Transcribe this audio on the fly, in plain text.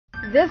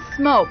This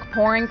smoke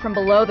pouring from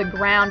below the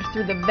ground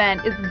through the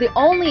vent is the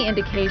only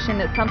indication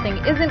that something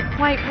isn't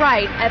quite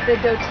right at the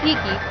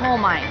Dotiki coal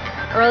mine.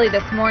 Early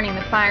this morning,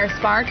 the fire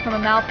sparked from a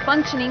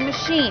malfunctioning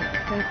machine.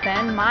 Since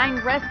then,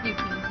 mine rescue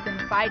teams have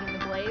been fighting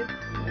the blaze.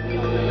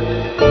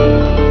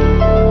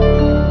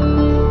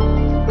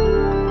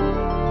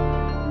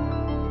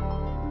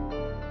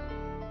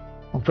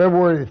 On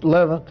February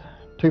 11th,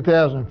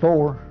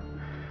 2004,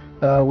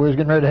 we was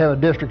getting ready to have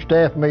a district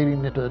staff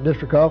meeting at the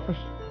district office,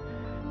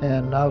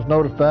 and I was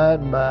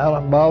notified by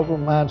Alan Boswell,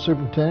 mine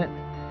superintendent,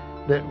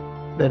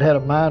 that had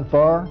a mine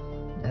fire,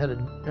 had a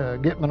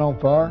Gitman on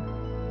fire.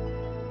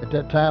 At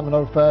that time, I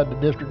notified the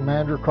district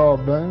manager, Carl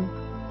Boone,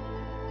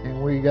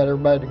 and we got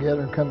everybody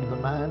together and come to the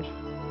mines.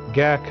 A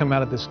guy come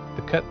out of the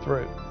cut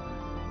through,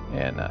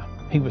 and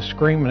he was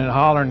screaming and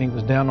hollering. He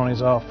was down on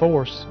his all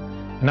fours,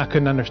 and I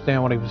couldn't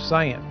understand what he was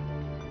saying.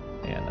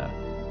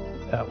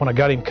 And when I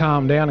got him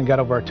calmed down and got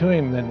over to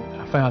him, then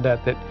I found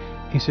out that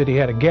he said he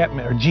had a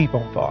Gatman or Jeep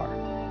on fire.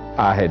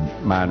 I had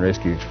mine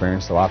rescue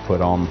experience, so I put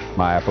on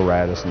my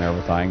apparatus and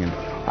everything, and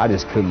I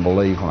just couldn't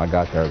believe when I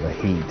got there the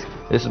heat.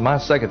 This is my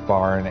second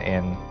fire,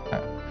 and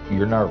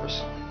you're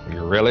nervous.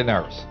 You're really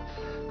nervous.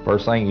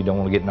 First thing, you don't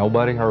want to get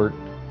nobody hurt,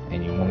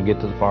 and you want to get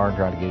to the fire and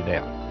try to get it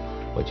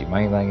out. But your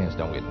main thing is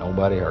don't get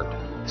nobody hurt.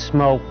 The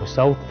smoke was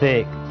so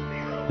thick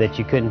that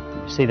you couldn't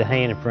see the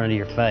hand in front of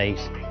your face,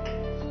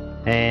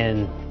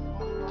 and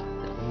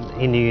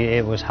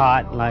it was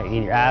hot, like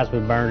your eyes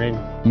were burning.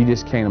 You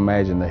just can't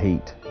imagine the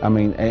heat. I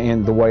mean,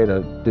 and the way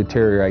to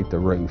deteriorate the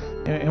roof.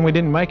 And we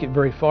didn't make it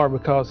very far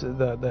because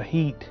the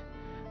heat,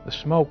 the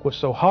smoke was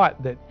so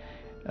hot that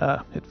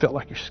it felt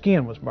like your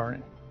skin was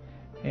burning.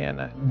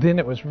 And then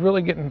it was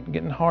really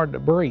getting hard to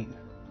breathe.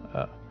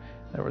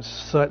 There was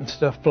soot and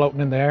stuff floating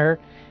in the air.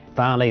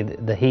 Finally,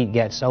 the heat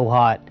got so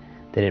hot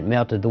that it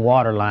melted the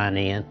water line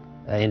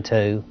in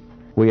two.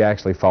 We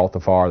actually fought the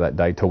fire that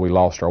day till we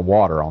lost our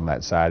water on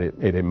that side.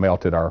 It had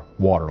melted our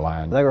water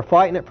line. They were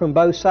fighting it from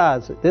both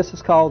sides. This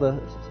is called the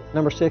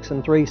number 6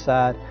 and 3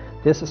 side.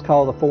 This is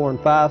called the 4 and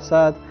 5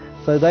 side.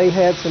 So they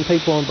had some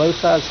people on both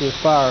sides of this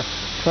fire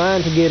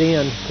trying to get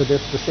into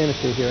this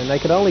vicinity here, and they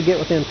could only get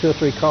within 2 or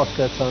 3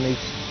 crosscuts on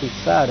each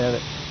side of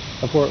it,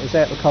 of where it was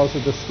at because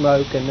of the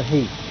smoke and the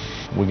heat.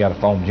 We got a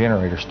foam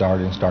generator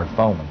started and started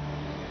foaming,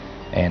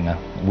 and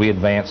we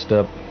advanced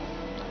up,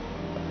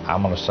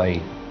 I'm going to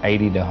say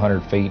 80 to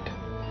 100 feet,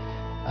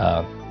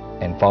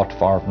 and fought the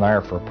fire from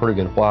there for a pretty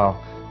good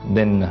while.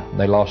 Then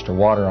they lost their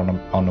water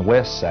on the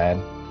west side,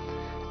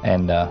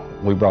 and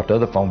we brought the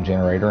other foam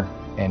generator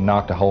and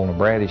knocked a hole in the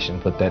Bradish and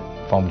put that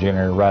foam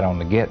generator right on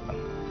the Gitman.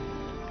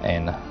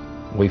 And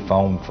we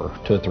foamed for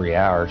 2 or 3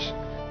 hours.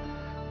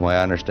 Well,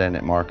 I understand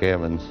that Mark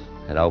Evans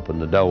had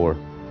opened the door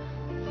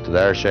to the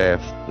air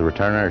shaft. The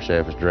return air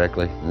shaft is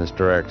directly in this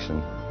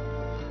direction,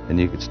 and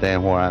you could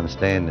stand where I'm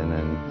standing,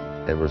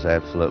 and there was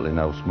absolutely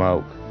no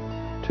smoke.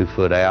 2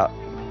 foot out,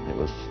 it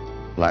was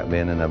like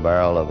being in a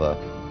barrel of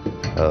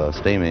a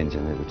steam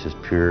engine. It was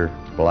just pure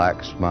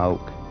black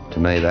smoke. To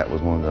me, that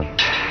was one of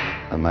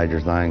the major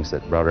things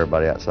that brought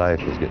everybody out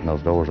safe, was getting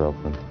those doors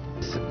open.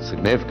 The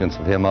significance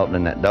of him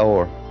opening that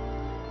door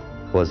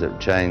was it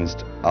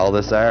changed all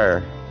this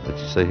air that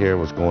you see here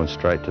was going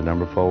straight to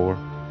number 4,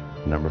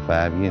 number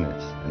 5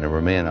 units, and there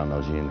were men on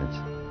those units.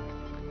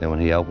 Then when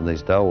he opened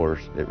these doors,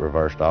 it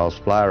reversed all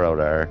supply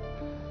road air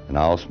and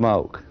all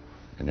smoke,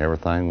 and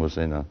everything was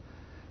in a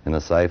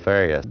safe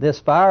area. This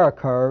fire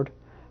occurred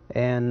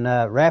and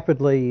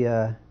rapidly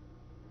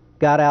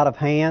got out of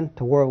hand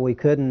to where we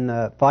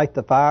couldn't fight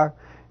the fire,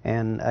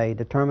 and a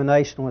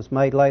determination was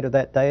made later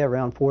that day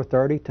around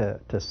 4:30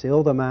 to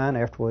seal the mine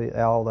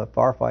after all the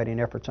firefighting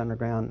efforts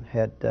underground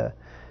had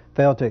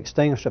failed to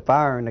extinguish the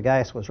fire and the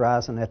gas was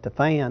rising at the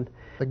fan.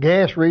 The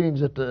gas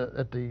readings at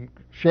the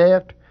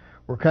shaft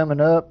were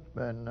coming up,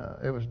 and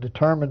it was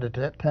determined at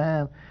that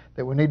time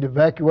that we need to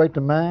evacuate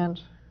the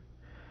mines.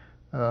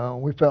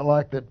 We felt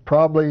like that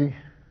probably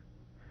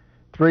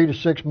 3 to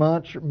 6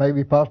 months, or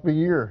maybe possibly a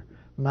year,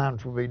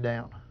 mines will be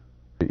down.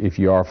 If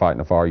you are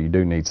fighting a fire, you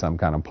do need some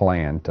kind of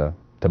plan to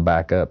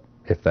back up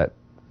if that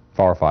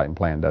firefighting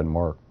plan doesn't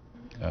work.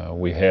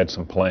 We had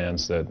some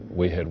plans that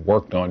we had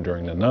worked on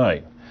during the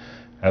night.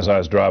 As I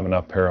was driving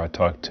up here, I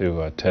talked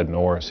to Ted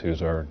Norris,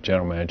 who's our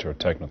General Manager of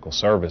Technical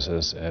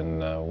Services,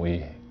 and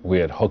we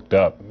had hooked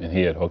up, and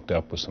he had hooked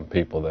up with some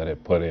people that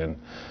had put in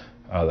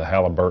the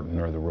Halliburton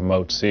or the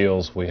remote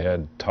seals. We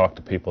had talked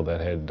to people that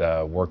had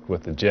worked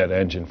with the jet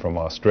engine from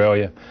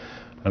Australia,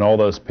 and all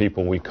those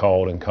people we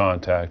called in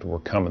contact were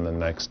coming the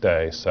next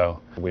day. So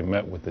we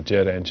met with the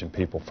jet engine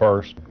people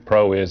first.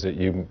 Pro is that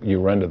you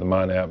render the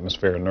mine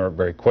atmosphere inert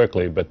very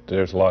quickly, but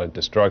there's a lot of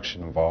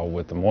destruction involved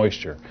with the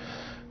moisture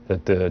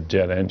that the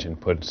jet engine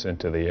puts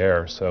into the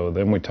air. So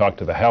then we talked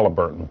to the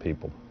Halliburton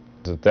people.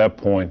 At that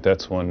point,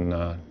 that's when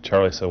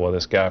Charlie said, well,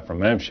 this guy from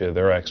mhsa,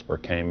 their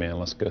expert, came in.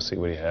 Let's go see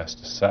what he has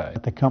to say.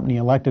 The company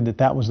elected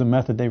that was the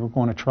method they were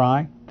going to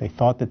try. They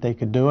thought that they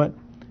could do it.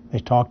 They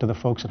talked to the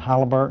folks at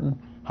Halliburton.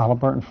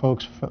 Halliburton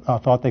folks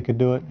thought they could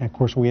do it. And of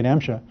course, we at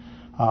mhsa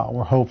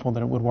were hopeful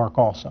that it would work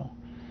also.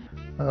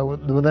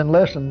 Within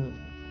less than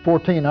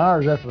 14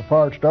 hours after the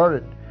fire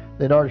started,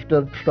 they'd already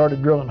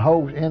started drilling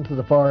holes into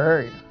the fire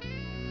area.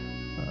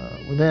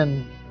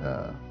 Within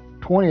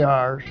 20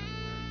 hours,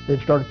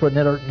 they'd started putting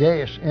inert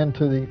gas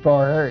into the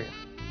fire area.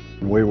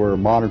 We were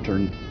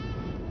monitoring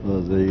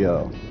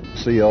the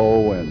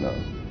CO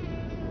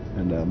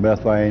and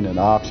methane and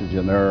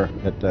oxygen there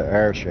at the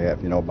air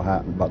shaft,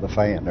 behind by the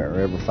fan there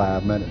every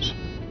 5 minutes.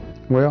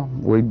 Well,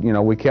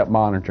 we kept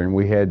monitoring.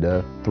 We had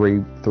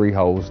three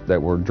holes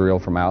that were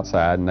drilled from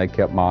outside, and they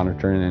kept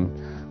monitoring.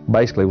 And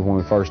basically, when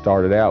we first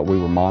started out, we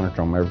were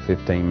monitoring them every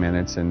 15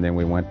 minutes, and then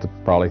we went to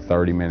probably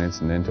 30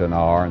 minutes, and then to an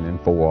hour, and then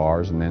 4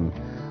 hours, and then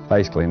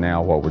basically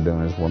now what we're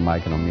doing is we're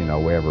making them,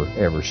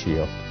 every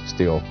shift.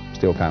 Still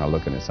kind of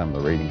looking at some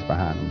of the readings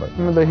behind them.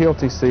 But the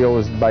Hilti seal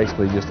is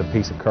basically just a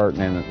piece of curtain,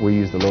 and we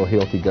used the little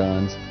Hilti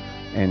guns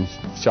and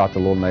shot the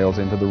little nails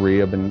into the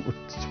rib and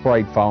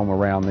sprayed foam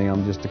around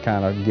them just to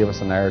kind of give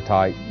us an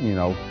airtight,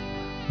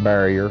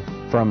 barrier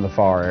from the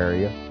fire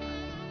area.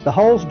 The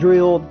holes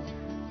drilled,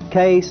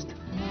 cased,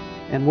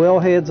 and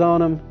wellheads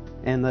on them,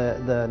 and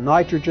the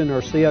nitrogen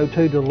or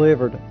CO2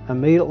 delivered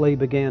immediately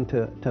began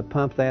to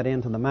pump that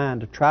into the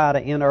mine to try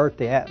to inert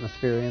the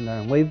atmosphere in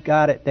there. And we've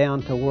got it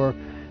down to where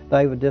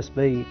they would just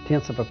be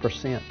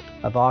 0.1%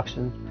 of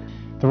oxygen.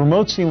 The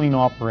remote sealing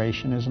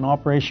operation is an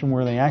operation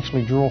where they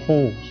actually drill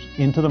holes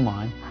into the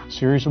mine, a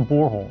series of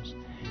boreholes,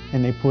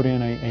 and they put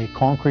in a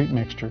concrete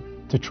mixture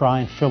to try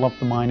and fill up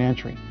the mine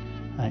entry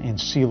and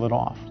seal it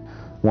off.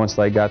 Once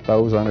they got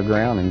those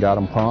underground and got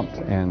them pumped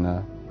and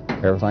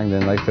everything,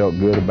 then they felt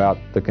good about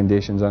the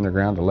conditions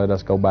underground to let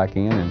us go back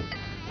in and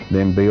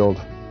then build,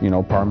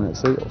 permanent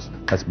seals.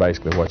 That's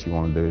basically what you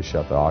want to do, is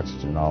shut the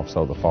oxygen off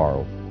so the fire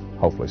will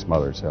hopefully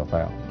smother itself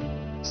out.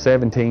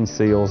 17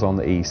 seals on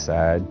the east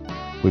side.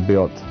 We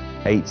built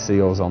 8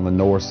 seals on the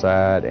north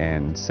side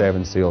and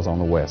 7 seals on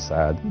the west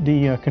side.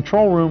 The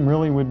control room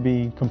really would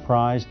be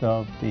comprised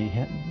of the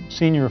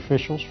senior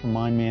officials from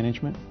mine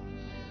management.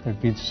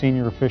 There'd be the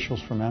senior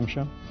officials from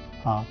MSHA,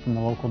 from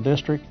the local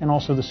district, and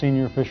also the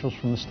senior officials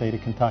from the state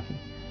of Kentucky.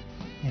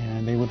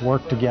 And they would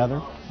work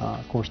together.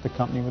 Of course, the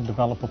company would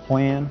develop a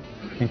plan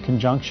in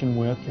conjunction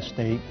with the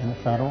state and the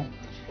federal.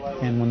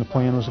 And when the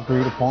plan was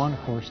agreed upon, of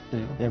course,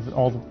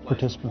 all the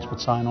participants would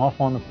sign off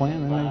on the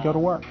plan and then go to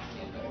work.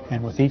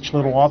 And with each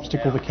little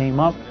obstacle that came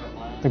up,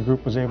 the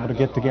group was able to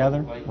get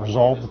together,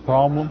 resolve the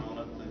problem,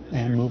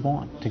 and move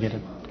on to get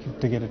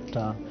it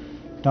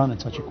done in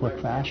such a quick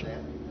fashion.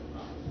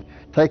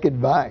 Take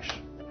advice.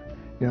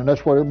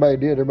 That's what everybody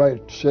did.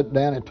 Everybody sit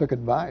down and took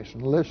advice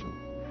and listened.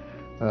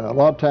 A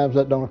lot of times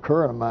that don't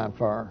occur in a mine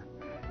fire.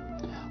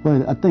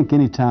 Well, I think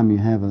anytime you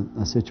have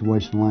a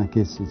situation like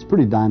this, it's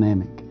pretty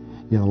dynamic.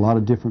 You have a lot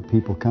of different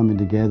people coming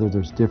together.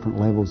 There's different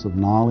levels of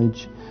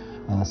knowledge.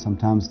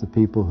 Sometimes the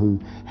people who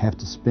have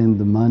to spend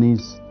the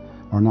monies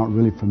are not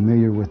really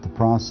familiar with the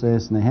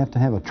process, and they have to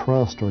have a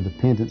trust or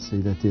dependency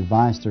that the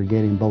advice they're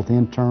getting both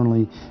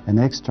internally and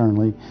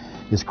externally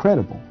is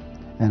credible.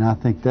 And I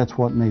think that's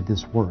what made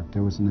this work.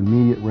 There was an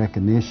immediate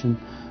recognition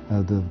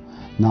of the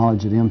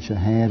knowledge that MSHA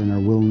had and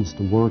our willingness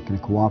to work in a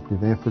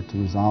cooperative effort to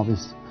resolve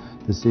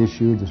this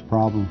issue, this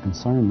problem,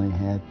 concern they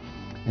had.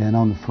 And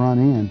on the front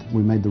end,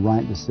 we made the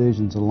right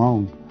decisions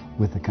along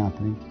with the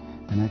company,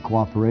 and that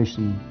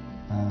cooperation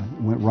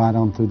went right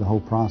on through the whole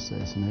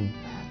process. And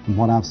from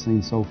what I've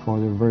seen so far,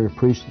 they're very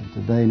appreciative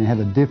today, and they have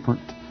a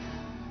different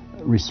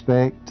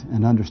respect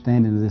and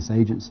understanding of this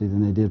agency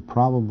than they did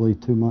probably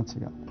 2 months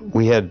ago.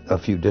 We had a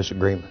few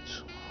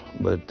disagreements,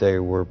 but they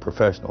were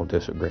professional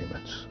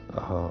disagreements.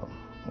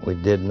 We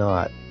did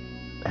not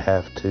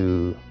have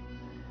to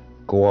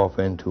go off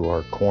into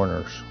our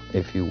corners,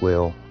 if you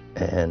will,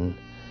 and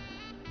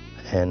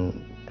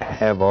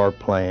have our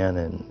plan,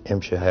 and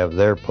MSHA have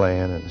their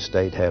plan, and the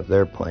state have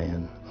their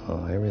plan.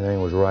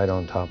 Everything was right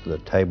on top of the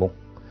table.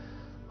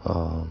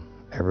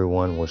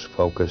 Everyone was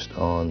focused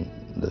on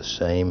the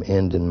same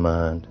end in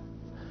mind.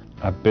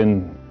 I've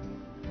been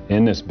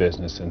in this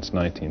business since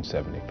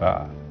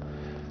 1975,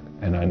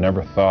 and I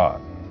never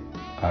thought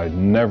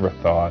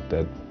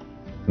that,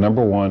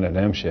 number one, that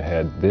MSHA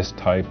had this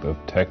type of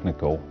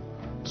technical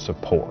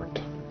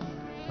support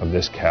of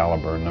this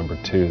caliber, and number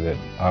two, that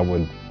I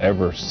would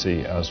ever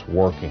see us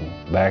working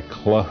that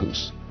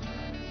close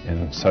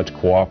in such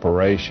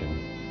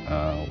cooperation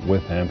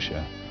with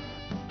MSHA.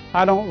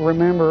 I don't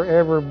remember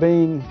ever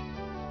being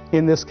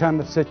in this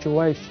kind of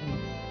situation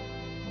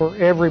where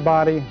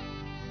everybody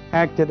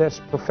acted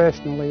as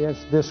professionally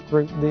as this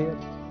group did.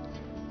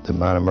 The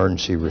Mine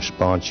Emergency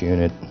Response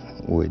Unit,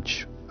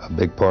 which a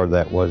big part of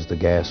that was the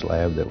gas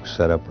lab that was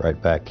set up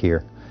right back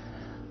here.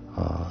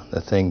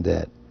 The thing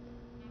that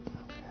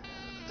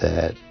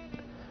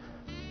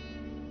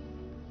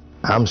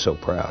I'm so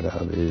proud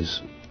of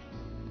is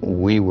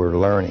we were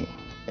learning,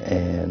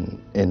 and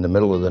in the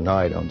middle of the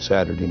night on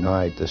Saturday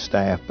night, the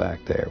staff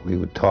back there, we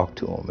would talk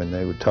to them, and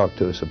they would talk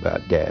to us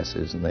about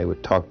gases, and they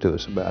would talk to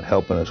us about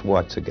helping us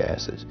watch the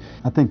gases.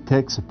 I think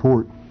tech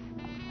support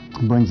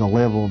brings a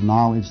level of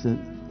knowledge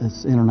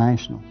that's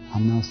international.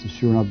 I'm not so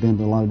sure, I've been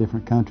to a lot of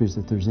different countries,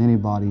 that there's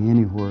anybody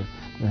anywhere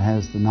that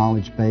has the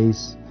knowledge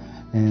base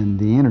and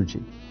the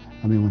energy.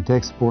 I mean, when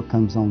tech support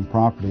comes on the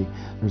property,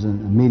 there's an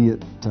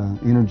immediate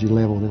energy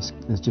level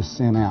that's just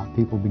sent out.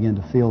 People begin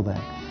to feel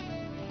that.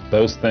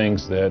 Those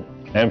things that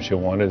MHSA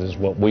wanted is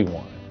what we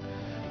wanted.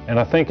 And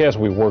I think as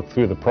we worked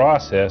through the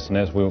process and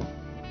as we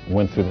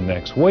went through the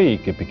next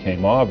week, it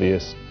became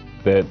obvious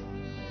that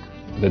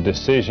the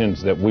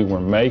decisions that we were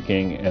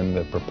making and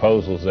the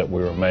proposals that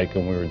we were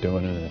making, we were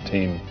doing in a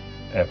team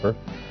effort,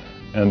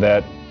 and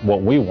that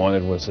what we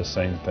wanted was the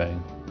same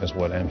thing as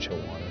what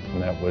MHSA wanted,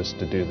 and that was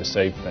to do the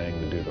safe thing,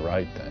 to do the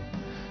right thing.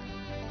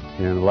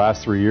 And the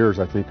last 3 years,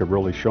 I think, have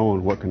really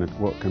shown what can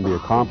be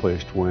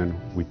accomplished when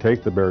we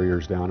take the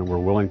barriers down and we're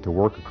willing to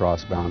work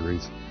across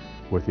boundaries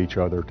with each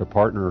other, to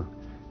partner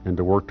and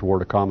to work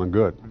toward a common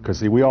good. Because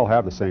see, we all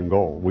have the same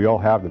goal. We all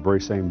have the very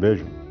same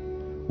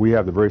vision. We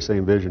have the very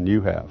same vision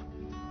you have.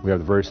 We have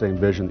the very same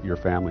vision that your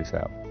families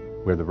have.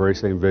 We have the very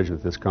same vision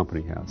that this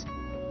company has.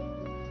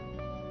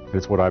 And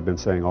it's what I've been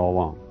saying all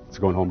along. It's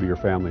going home to your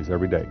families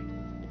every day,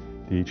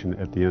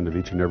 at the end of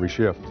each and every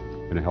shift,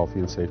 in a healthy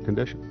and safe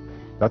condition.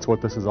 That's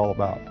what this is all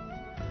about.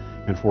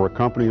 And for a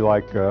company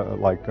like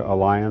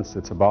Alliance,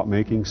 it's about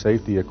making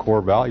safety a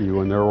core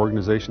value in their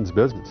organization's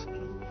business.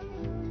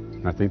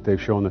 And I think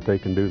they've shown that they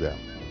can do that.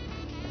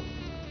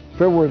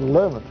 February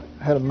 11th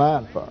had a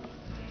mine fire.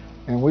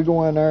 And we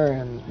go in there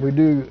and we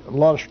do a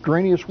lot of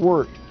strenuous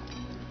work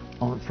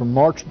from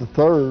March the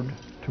 3rd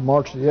to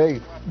March the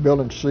 8th,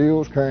 building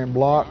seals, carrying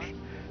blocks,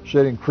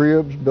 setting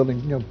cribs,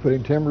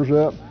 putting timbers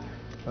up,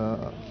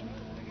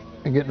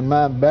 and getting the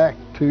mine back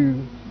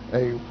to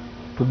a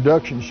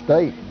production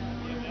state.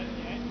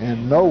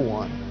 And no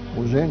one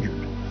was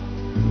injured.